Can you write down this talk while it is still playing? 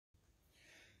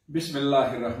بسم الله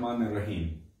الرحمن الرحیم.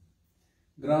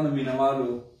 ګرانو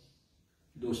مینوالو،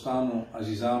 دوستانو،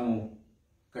 عزیزانو،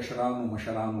 کشرانو،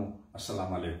 مشرانو،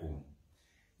 السلام علیکم.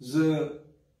 زه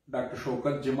ډاکټر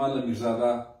شوکت جمال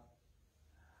میرزاده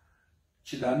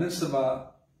چې دا نن سبا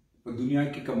په دنیا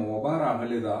کې کوم وبا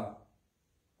راغلی ده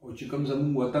او چې کوم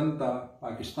زموږ وطن ته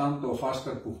پاکستان ته او خاص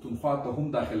کر پښتونخوا ته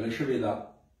هم داخله شوې ده،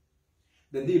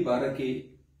 د دې باره کې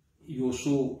یو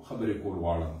څو خبرې کول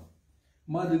غواړم.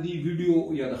 ما د دې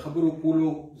ویډیو یا د خبرو کولو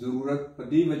ضرورت په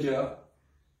دې وجه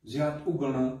زیات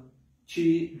وګڼه چې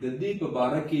د دې په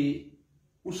باره کې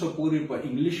اوسه پورې په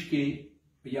انګلیش کې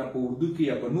یا په اردو کې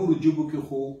یا په نورو ژبو کې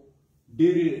خو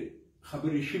ډېرې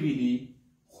خبرې شوي دي،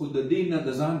 خو د دې نه د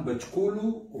ځان بچ کولو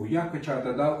او یا که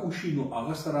چاته دا وشي نو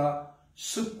هغه سره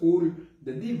څه کول د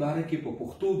دې باره کې په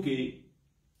پښتو کې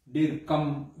ډېر کم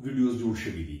ویډیوز جوړ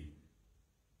شوي دي.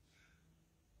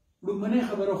 لومړنۍ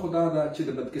خبره خو دا ده چې د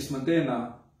بدقسمتۍ نه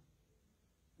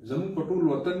زموږ په ټول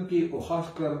وطن کې او خاص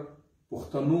کر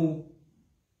پښتنو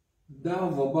دا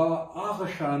وبا هغه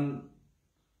شان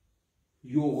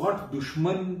یو غټ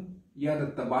دشمن یا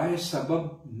د تباهۍ سبب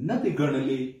نه دی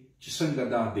ګڼلی چې څنګه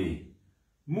دا دی.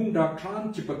 موږ ډاکټران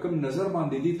چې په کوم نظر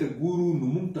باندې دې ته ګورو نو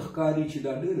موږ ته ښکاري چې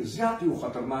دا ډېر زیات یو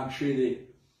خطرناک شی دی.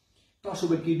 تاسو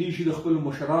به کیدای شي د خپلو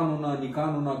مشرانو نه،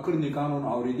 نیکانو نه، کړنیکانو نه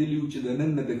اورېدلي وو چې د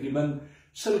نن نه تقریبا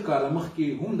 100 کاله مخکې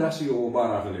هم داسې یو وبا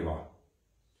راغلی وه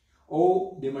او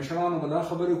د مشرانو به دا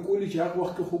خبرې کولې چې هغه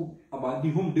وخت کې خو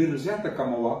آبادي هم ډېره زیاته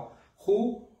کمه وه، خو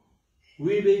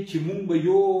ویلې چې موږ به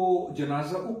یو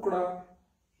جنازه وکړه،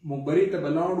 مقبرې ته به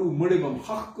لاړو، مړی به م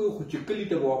ښخ کړو، خو چې کلي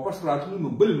ته به واپس راتلو نو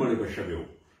بل مړی به شوی و،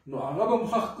 نو هغه به م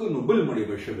ښخ کړو نو بل مړی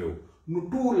به شوی و. نو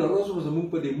ټوله ورځ به زموږ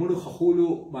په دې مړو ښخولو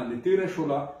باندې تېره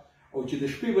شوله او چې د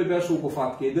شپې به بیا څوک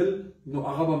وفات کېدل نو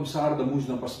هغه به م سهار د مونځ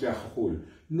نه پس بیا ښخول.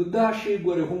 نو دا شی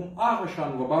ګورې هم هغه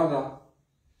شان وبا ده.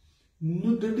 نو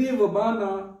د دې وبا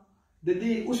نه د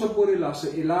دې اوسه پورې لا څه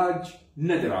علاج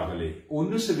نه دی راغلی او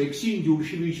نه څه ویکسین جوړ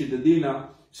شوي چې د دې نه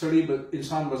سړی به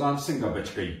انسان به ځان څنګه بچ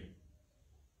کوي.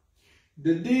 د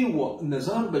دې نه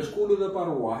ځان بچ کولو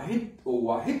لپاره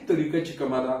واحد طریقه چې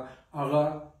کومه ده هغه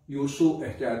یو څو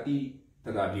احتیاطي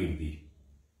تدابیر دي.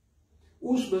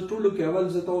 اوس به ټولو کې اول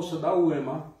زه تاسو دا ووایم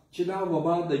چې دا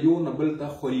وبا د یو نه بل ته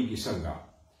خورېږي څنګه.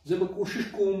 زه به کوشش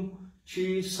کوم چې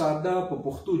ساده په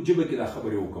پښتو ژبه کې دا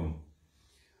خبرې وکړم.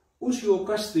 اوس یو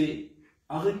کس دی،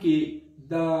 هغه کې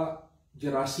دا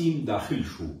جراثیم داخل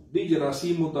شو، دې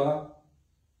جراثیمو ته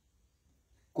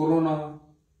کورونا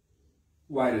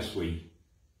وایرس وایي.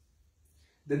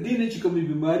 د دې نه چې کومې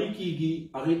بیماري کېږي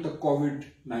هغې ته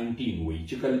کووډ-19 وایي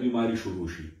چې کله بیماري شروع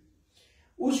شي.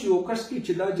 اوس یو کس کې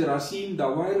چې دا جراثیم دا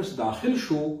وایرس داخل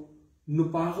شو نو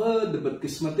په هغه د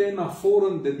بدقسمتۍ نه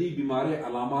فوراً د دې بیمارۍ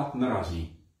علامات نه راځي.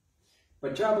 په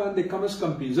چا باندې کم از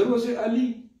کم 15 ورځې علي،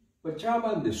 په چا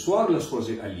باندې 14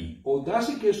 ورځې علي او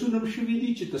داسې کیسونه هم شوي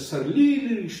دي چې تر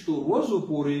څلېرویشتو ویشتو ورځو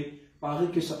پورې په هغې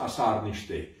کې څه اثار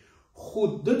نشته. خو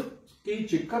دلته کې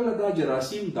چې کله دا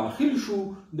جراثیم داخل شو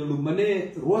د لومړنۍ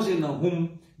ورځې نه هم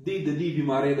د دې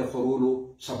بیمارۍ د خورولو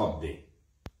سبب دی.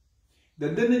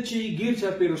 د ده نه چې ګیر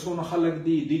چاپېره څونه خلک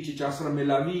دي، دی چې چا سره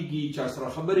میلاویږي، چا سره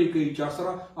خبرې کوي، چا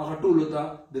سره هغه ټولو ته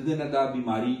د ده نه دا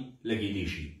بیماري لګېدی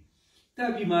شي. دا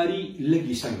بیماري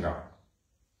لګي څنګه؟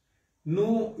 نو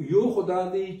یو خو دا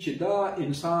دی چې دا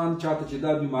انسان چاته چې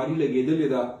دا بیماري لګېدلې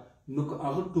ده نو که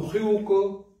هغه ټوخی وکړه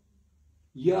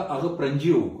یا هغه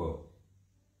پرنجي وکړه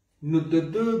نو د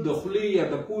ده د خولې یا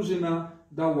د پوزې نه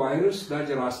دا وایرس دا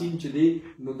جراثیم چې دی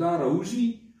نو دا راوځي.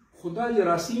 خو دا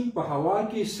جراثیم په هوا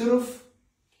کې صرف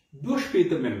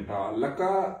 2 منټه لکه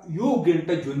 1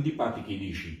 غنټه ژوندي پاتې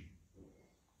کېدی شي.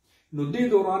 نو دې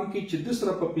دوران کې چې د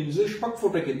سره په 15-16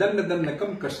 فوټه کې دننه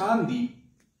کم کسان دي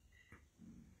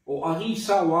او هغې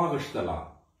ساه واغشتله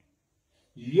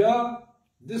یا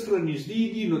د سره نږدې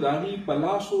دي نو د هغې په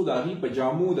لاسو، د هغې په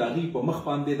جامو، د هغې په مخ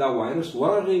باندې دا وایرس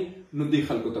ورغی نو دې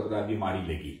خلکو ته دا بیماري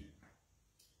لګي.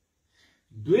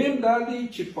 دویم دا دی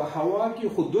چې په هوا کې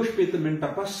خو 2 منټه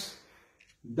پس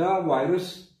دا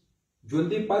وایرس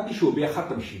ژوندی پاتې شو بیا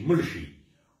ختم شي، مړ شي.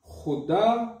 خو دا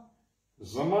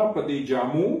زما په دې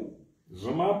جامو،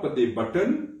 زما په دې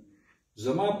بټن،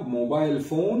 زما په موبایل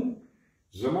فون،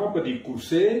 زما په دې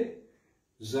کرسۍ،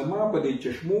 زما په دې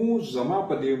چشمو، زما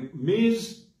په دې میز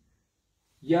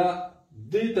یا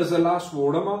دې ته زه لاس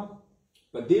ووړم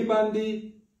په دې باندې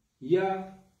یا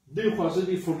دې خوا زه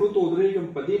دې فوټو ته ودرېږم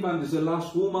په دې باندې زه لاس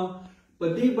وومه په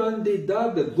دې باندې دا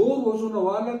د 2 ورځو نه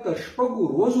واله تر 6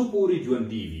 ورځو پورې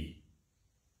ژوندي وي.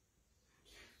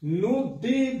 نو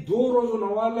دې 2 ورځو نه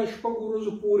واله 6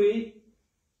 ورځو پورې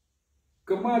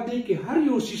که ما دې کې هر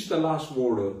یو څیز ته لاس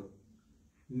ووړه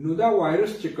نو دا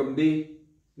وایرس چې کوم دی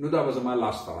نو دا به زما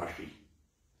لاس ته راشي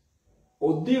او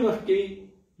دې وخت کې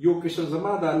یو قسم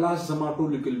زما دا لاس زما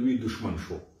ټولو کې لوی دشمن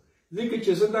شو، ځکه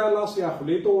چې زه دا لاس یا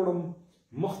خولې ته وړم،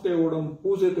 مخ ته وړم،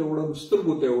 پوزې ته وړم،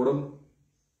 سترګو ته وړم،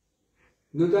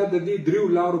 نو دا د دې دریو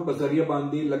لارو په ذریعه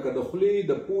باندې لکه د خولې،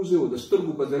 د پوزې او د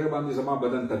سترګو په ذریعه باندې زما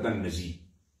بدن ته دننه ځي.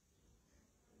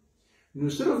 نو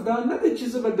صرف دا نه دی چې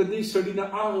زه به د دې سړي نه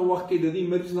هغه وخت کې، د دې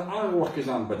مریض نه هغه وخت کې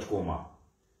ځان بچ کوم،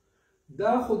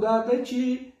 دا خو دا ده چې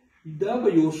دا به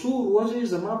یو څو ورځې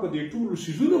زما په دې ټولو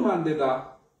څیزونو باندې دا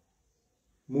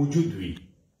موجود وي.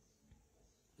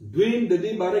 دویم د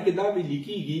دې باره کې دا ویل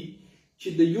کېږي چې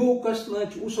د یو کس نه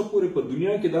چې اوسه پورې په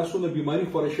دنیا کې دا څونه بیماري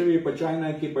خوره شوې، په چاینا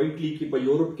کې، په ایټلي کې، په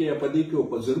یورپ کې یا په دې کې او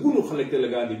په زرګونو خلک ته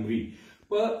لګا دي مري.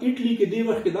 په ایټلي کې دې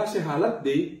وخت کې داسې حالت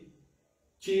دی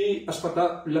چې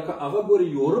اسپتال لکه هغه ګورې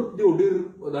یورپ دی او ډېر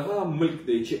دغه ملک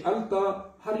دی چې هلته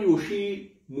هر یو شی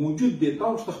موجود دی،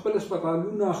 تاسو ته خپل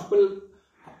اسپتالونه، خپل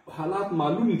حالات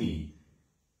معلوم دي.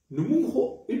 نو موږ خو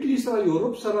ایټلي سره،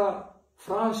 یورپ سره،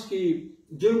 فرانس کې،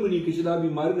 جرمني کې چې دا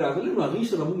بیماري راغله، نو هغې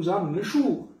سره موږ ځان نشو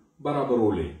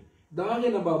برابرولی. د هغې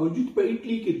نه باوجود په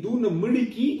ایټلي کې دونه مړي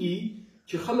کېږي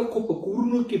چې خلک خو په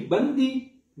کورونو کې بند دي،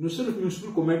 نو صرف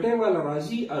میونسپل کمیټۍ والا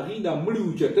راځي، هغې دا مړي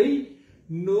اوچتوي،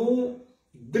 نو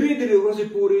درې ورځې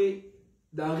پورې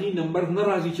د هغې نمبر نه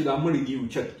راځي چې دا مړي دي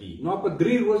اوچت کړي. نو په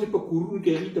 3 ورځې په کورونو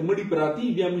کې هغې ته مړي پراته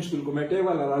وي، بیا میونسپل کمیټۍ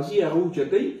والا راځي، هغه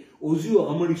اوچتوي او ځي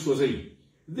هغه مړي سوځوي،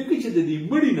 ځکه چې د دې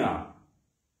مړي نه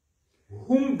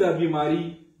هم دا بیماري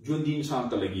ژوندي انسان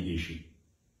ته لګېدی شي.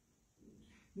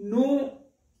 نو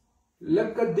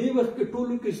لکه دې وخت کې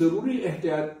ټولو کې ضروري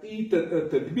احتیاطي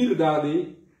تدبیر دا دی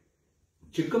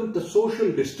چې کوم ته سوشل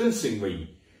ډسټنسنګ وایي،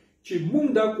 چې موږ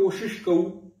دا کوشش کوو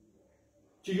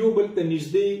چې یو بل ته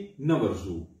نږدې نه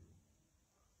ورځو.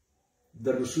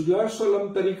 د رسول الله صلی الله علیه وسلم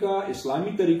طریقه،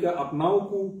 اسلامي طریقه اپناو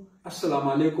کو، السلام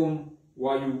علیکم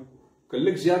وایو، که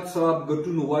لږ زیات سره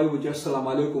ګټونو وایو چې السلام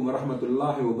علیکم ورحمت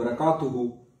الله وبرکاته،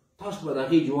 تاسو به د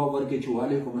هغې جواب ورکړئ چې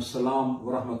وعلیکم السلام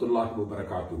ورحمت الله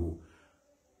وبرکاته.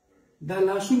 دا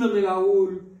لاسونه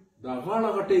ملاول، دا غاړه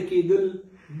غټۍ کېدل،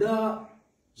 دا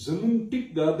زمونږ ټیک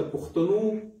ده، د پښتنو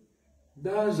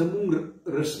دا زمونږ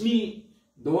رسمي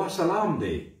دعا سلام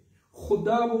دی، خو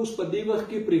دا به اوس په دې وخت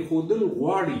کې پرېښودل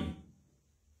غواړي.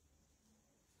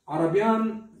 عربیان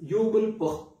یو بل په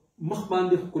مخ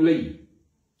باندې ښکلوي،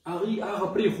 هغې هغه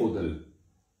پرېښودل.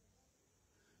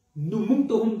 نو موږ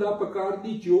ته هم دا پکار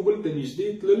دي چې یو بل ته نږدې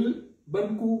تلل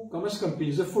بند کړو، کم از کم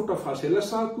 15 فوټه فاصله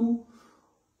ساتو،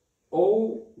 او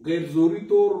غیر ضروري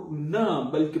طور نه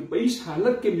بلکې په هیڅ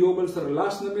حالت کې یو بل سره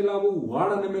لاس نه ملاوو،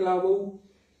 غاړه نه ملاوو.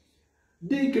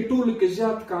 دې کې ټولو کې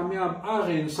زیات کامیاب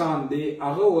هغه انسان دی،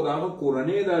 هغه او د هغه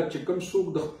کورنۍ ده چې کوم څوک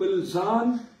د خپل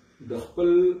ځان، د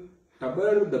خپل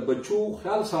ټبر، د بچو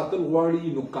خیال ساتل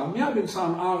غواړي. نو کامیاب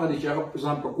انسان هغه دی چې هغه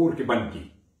ځان په کور کې بند کړي.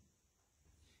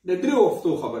 د 3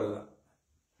 هفتو خبره ده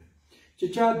چې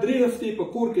چا 3 هفتې په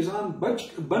کور کې ځان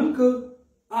بند کړ،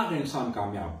 هغه انسان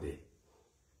کامیاب دی.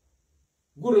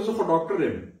 ګوره زه خو ډاکټر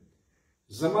یم،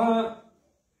 زما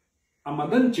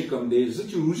آمدن چې کوم دی، زه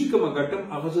چې روزي کومه ګټم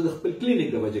هغه زه د خپل کلینیک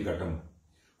د وجې ګټم،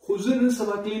 خو زه نن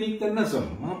سبا کلینیک ته نه ځم،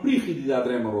 ما پرېښي دي دا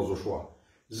 3 ورځو شوه،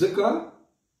 ځکه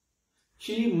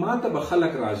چې ما ته به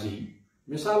خلک راځي،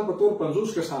 مثال په طور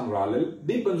 50 کسان رالل،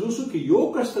 دې 50 کې یو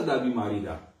کس ته دا بیماري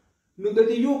ده، نو د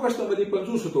دې یو کس ته به دې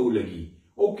 50 ته ولګي،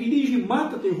 او کېدای شي ما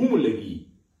ته هم ولګي،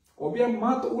 او بیا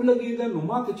ما ته ولګېده، نو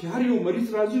ما ته چې هر یو مریض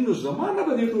راځي، نو زما نه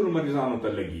به دې ټولو مریضانو ته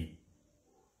لګي.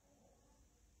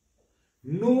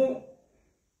 نو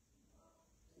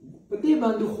په دې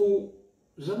باندې خو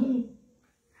زمونږ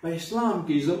په اسلام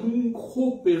کې زمونږ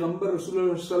خوږ پیغمبر رسول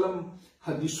الله صلی الله علیه وسلم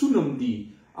حدیثونه هم دي،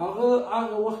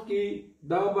 هغه وخت کې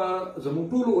دا به زمونږ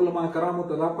ټولو علما کرامو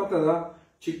ته دا پته ده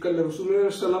چې کله رسول الله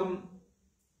صلی الله علیه وسلم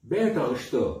بیعت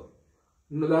اخیسته،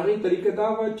 نو د هغې طریقه دا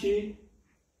وه چې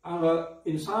هغه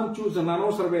انسان چې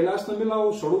زنانو سره به یې لاس نه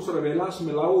میلاو، سړو سره به یې لاس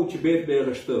میلاو چې بیعت به یې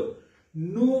اخیسته،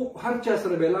 نو هر چا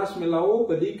سره به یې لاس میلاو.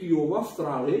 په دې کې یو وفد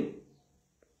راغی،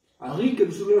 هغې کې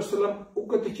رسول الله صلی الله علیه وسلم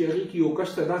وکتل چې هغې کې یو کس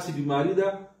ته داسې بیماري ده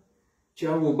چې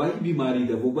هغه وبایي بیماري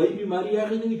ده. وبایي بیماري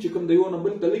هغې نه وي چې کوم د یو نه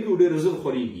بل ته لږي او ډېره ژر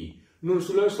خورېږي. نو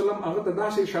رسول الله صلی الله علیه وسلم هغه ته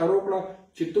داسې اشاره وکړه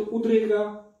چې ته ودرېږه،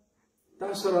 تا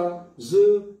سره زه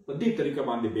په دې طریقه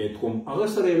باندې بیعت کوم. هغه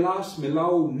سره یې لاس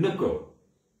میلاو نه کړ.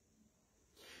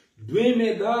 دویمه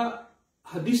دا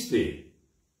حدیث دی،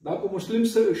 دا په مسلم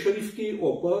شریف کې او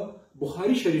په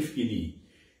بخاری شریف کې دي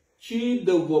چې د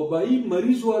وبایي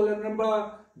مریض والا نه به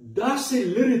داسې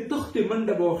لرې تختې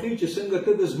منډه به وخی چې څنګه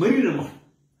ته د زمري نه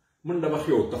منډه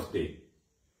وخی او تختې.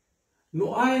 نو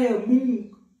آیا موږ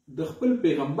د خپل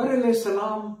پیغمبر علیه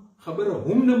السلام خبره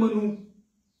هم نه منو؟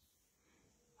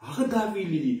 هغه دا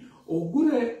ویلي دي. او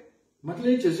ګوره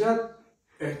مطلب چې زیات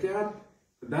احتیاط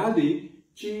دا دی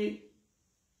چې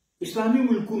اسلامي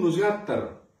ملکونو زیات تر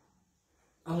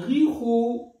هغوی خو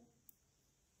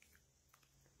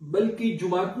بلکې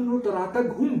جوماتونو ته راتګ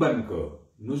هم بند کړ.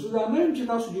 نو زه دا نه یم چې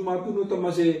تاسو جوماتونو ته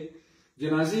مزې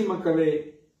جنازې مه کوئ،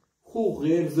 خو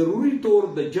غیر ضروري طور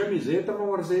د جمع ځای ته مه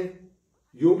ورځئ،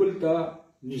 یو بل ته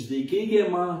نږدې کېږئ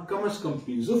مه، کم از کم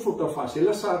 5 فوټه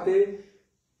فاصله ساتئ،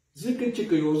 ځکه چې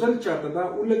که یو ځل چاته دا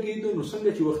ولګېده نو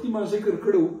څنګه چې وختي ما ذکر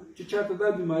کړی چې چاته دا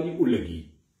بیماري ولګي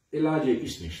علاج یې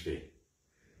هېڅ نشته.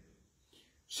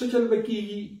 څه چل به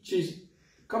کېږي چې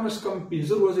کم از کم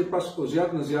 15 ورځې پس او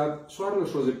زیات نه زیات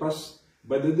 14 ورځې پس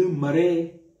به د ده مری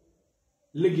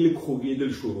لږ لږ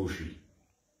خوږېدل شروع شي،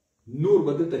 نور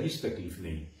به ده ته هېڅ تکلیف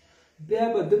نه وي. بیا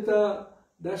به ده ته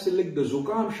داسې لږ د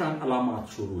زکام شان علامات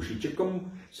شروع شي چې کوم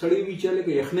سړی وي چې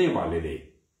لکه یخنۍ والی دی،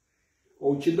 او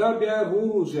چې دا بیا ورو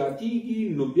ورو زیاتېږي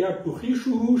نو بیا ټوخي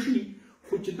شروع شي.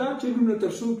 خو چې دا چلونه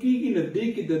تر څو کېږي نو دې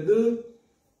کې د ده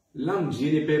لنګز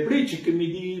یعنې پیپړې چې کومې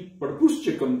دي، پړپوس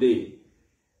چې کوم دی،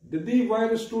 د دې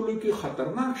وایرس ټولو کې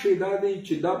خطرناک شی دا دی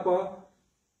چې دا په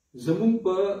زمونږ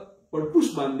په پړپوس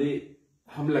باندې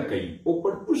حمله کوي، او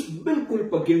پړپوس بالکل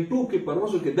په ګنټو کې په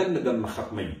ورځو کې دننه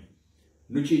ختموي.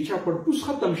 نو چې چا پړپوس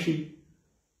ختم شي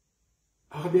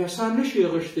هغه بیا ساه نشي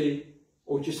اغوښتی،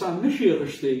 او چې ساه نشي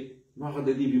اغوښتی نو هغه د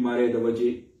دې بیمارۍ د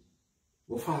وجې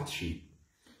وفات شي.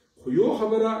 خو یو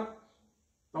خبره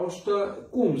تاسو ته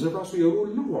کوم، زه تاسو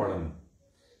یارول نه غواړم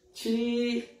چې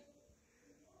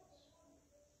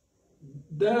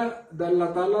دا د الله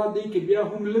تعالی دی کې بیا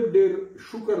هم لږ ډېر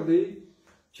شکر دی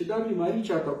چې دا بیماري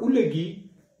چاته ولګي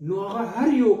نو هغه هر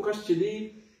یو کس چې دی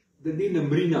د دې نه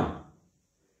مري نه،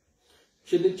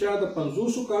 چې د چا د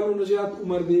 500 کالو نه زیات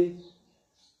عمر دی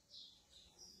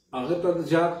هغه ته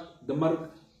زیات د مرګ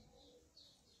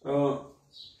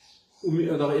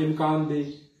دغه امکان دی،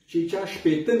 چې چا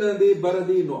 80 نه دی بره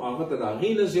دی نو هغه ته د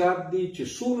هغې نه زیات دی. چې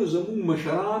څومره زمونږ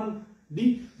مشران دي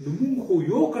نو مونږ خو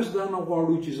یو کس دا نه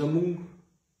غواړو چې زمونږ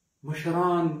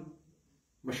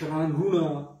مشران رونه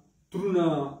ترونه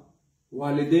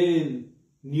والدین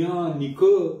نیا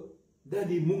نیکه دا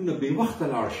دې مونږ نه بې وخته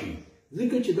لاړ شي،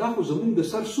 ځکه چې دا خو زمونږ د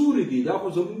سر سوري دي، دا خو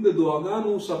زمونږ د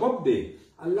دعاګانو سبب دی.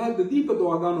 الله د دې په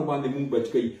دعاګانو باندې مونږ بچ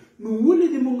کوي. نو ولې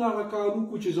دې مونږ هغه کار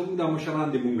وکړو چې زمونږ دا مشران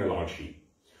دې مونږ نه لاړ شي؟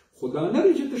 خو دا نه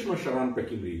دی چې تش مشران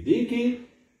پکې مري، دې کې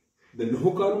د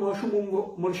 9 کالو ماشوم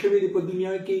مړ شوی دی په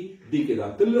دنیا کې، دې کې د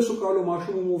 13 کالو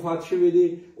ماشوم وفات شوی دی،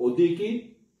 او دې کې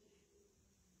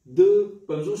د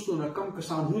 50 نه کم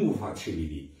کسان هم وفات شوي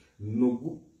دي. نو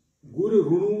ګوره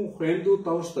رونو خویندو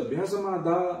تاسو ته بیا زما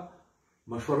دا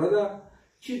مشوره ده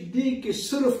چې دې کې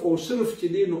صرف او صرف چې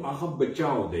دی نو هغه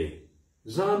بچاو دی،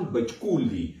 ځان بچکول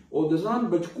دي، او د ځان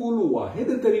بچکولو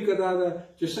واحده طریقه دا ده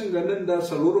چې څنګه نن دا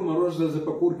 4 ورځ زه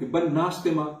په کور کې بند ناست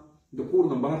یم، د کور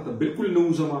نه بهر ته بالکل نه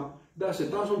وځم، داسې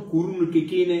تاسو هم کورونو کې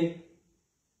کښېنئ.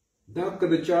 دا که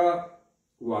د چا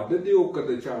واده دی او که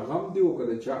د چا غم دی او که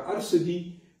د چا هر څه دي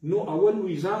نو اول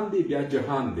وی ځان دی بیا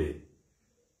جهان دی.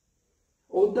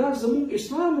 او دا زمونږ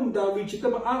اسلام هم دا وی چې ته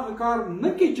به هغه کار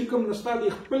نه کوې چې کوم نه ستا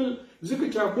د خپل، ځکه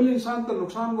چې بل انسان ته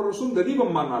نقصان ورسوم د دې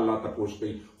به مانه الله تپوس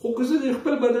کوي، خو که زه د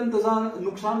خپل بدن ته ځان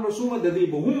نقصان رسوم د دې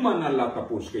به هم مانه الله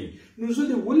تپوس کوي. نو زه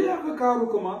دې ولې هغه کار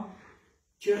وکړم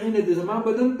چې هغې نه د زما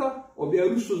بدن ته او بیا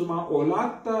وروسته زما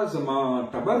اولاد ته، زما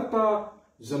ټبر ته،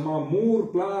 زما مور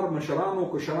پلار مشرانو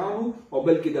کشرانو، او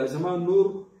بلکې دا زما نور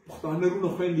پښتانه رونه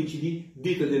خویندې چې دي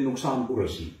دې ته د نقصان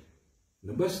ورسي.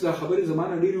 نو بس دا خبرې زما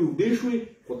نه ډېرې اوږدې شوې،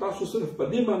 خو تاسو صرف په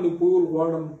دې باندې پوهول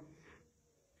غواړم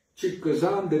چې که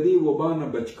ځان د دې وبا نه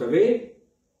بچ کوئ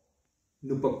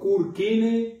نو په کور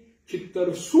کښېنئ، چې تر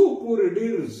څو پورې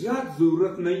ډېر زیات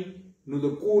ضرورت نه وي نو د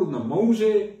کور نه مه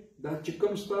وځئ. دا چې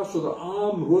کوم ستاسو د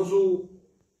عام ورځو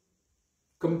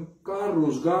کوم کار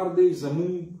روزګار دی،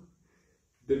 زمونږ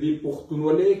د دې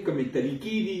پښتونولۍ کومې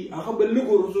طریقې دي هغه به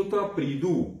لږو ورځو ته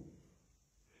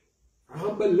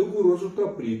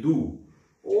پرېږدو،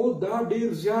 او دا ډېر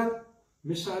زیات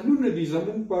مثالونه دي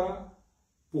زمونږ په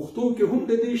پښتو کې هم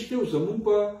د دې شته، او زمونږ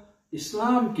په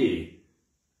اسلام کې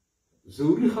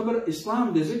ضروري خبر اسلام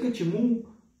دی، ځکه چې مونږ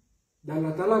د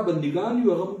الله تعالی بندګان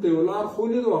یو، هغه مونږ ته یو لار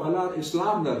ښودلې ده، او هغه لار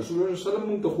اسلام ده، رسول الله صلی الله علیه وسلم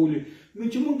مونږ ته ښودلي. نو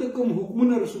چې مونږ ته کوم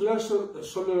حکمونه رسول الله صلی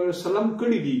الله علیه وسلم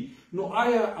کړي دي نو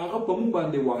آیا هغه په مونږ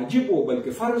باندې واجب و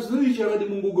بلکې فرض نه دي چې هغه دې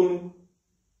مونږ وګڼو؟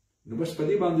 نو بس په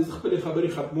دې باندې زه خپلې خبرې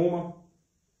ختموم.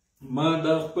 ما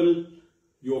دا خپل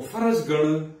یو فرض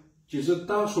ګڼه چې زه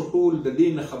تاسو ټول د دې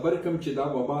نه خبر کړم چې دا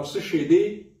وبا څه شی دی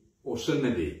او څه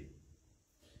نه دی.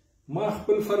 ما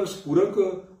خپل فرض پوره کړ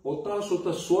او تاسو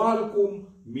ته سوال کوم،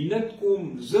 مینت کوم،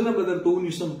 زه نه به درته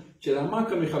ونیسم چې دا ما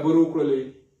کومې خبرې وکړلې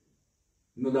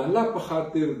نو د الله په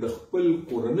خاطر، د خپل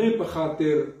کورنۍ په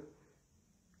خاطر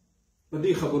په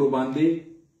دې خبرو باندې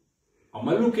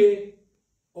عمل وکړئ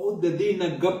او د دې نه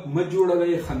ګپ مه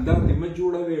جوړوئ، خندا دې مه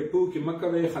جوړوئ، ټوکې مه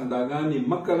کوئ، خنداګانې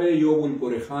مه کوئ، یو بل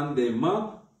پورې خاندئ مه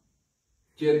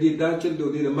چې دې دا چل دی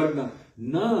او دې د مرګ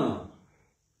نه.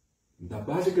 دا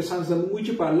بعضې کسان زموږ وایي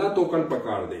چې په الله توکل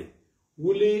پکار دی.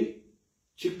 ولې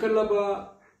چې کله به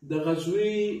د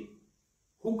غزوې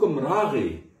حکم راغی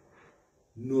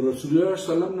نو رسول الله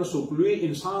صلی الله علیه وسلم نه څوک لوی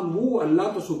انسان وو، الله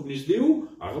ته څوک نږدې وو،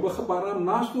 هغه به ښه په ارام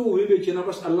ناست وو، ویل چې نه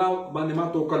بس الله باندې ما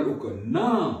توکل وکړ. نه،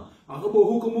 هغه به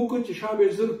حکم وکړ چې شا به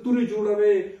زر تورې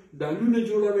جوړوي، ډالونه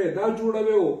جوړوي، دا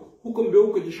جوړوي، او حکم به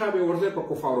وکړ چې شا به ورځي په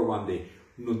کفارو باندې.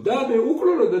 نو دا به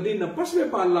وکړلو، د دې نه پس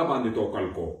به په الله باندې توکل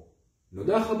کو. نو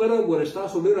دا خبره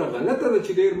ورستاسو ډیره غلطه ده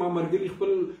چې ډیر ما مرګلي خپل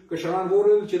کشران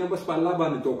وویل چې نه بس په الله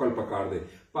باندې توکل پکار دی.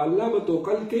 په الله به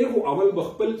توکل کې خو اول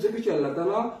بخپل ځکه چې الله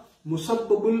تعالی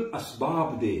مسبب الاسباب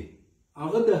دی،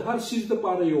 هغه د هر چیز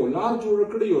لپاره یو لار جوړ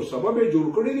کړی، یو سبب یې جوړ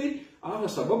کړی دی، هغه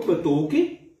سبب به ته وکړې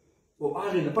او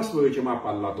هغې نه پس به وایي چې ما په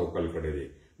الله توکل کړی دی.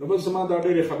 نو بس زما دا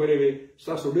ډېرې خبرې وې،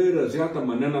 ستاسو ډېره زیاته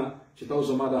مننه چې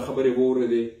تاسو زما دا خبرې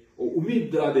واورېدې او امید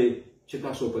دا دی چې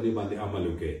تاسو په دې باندې عمل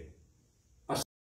وکړئ.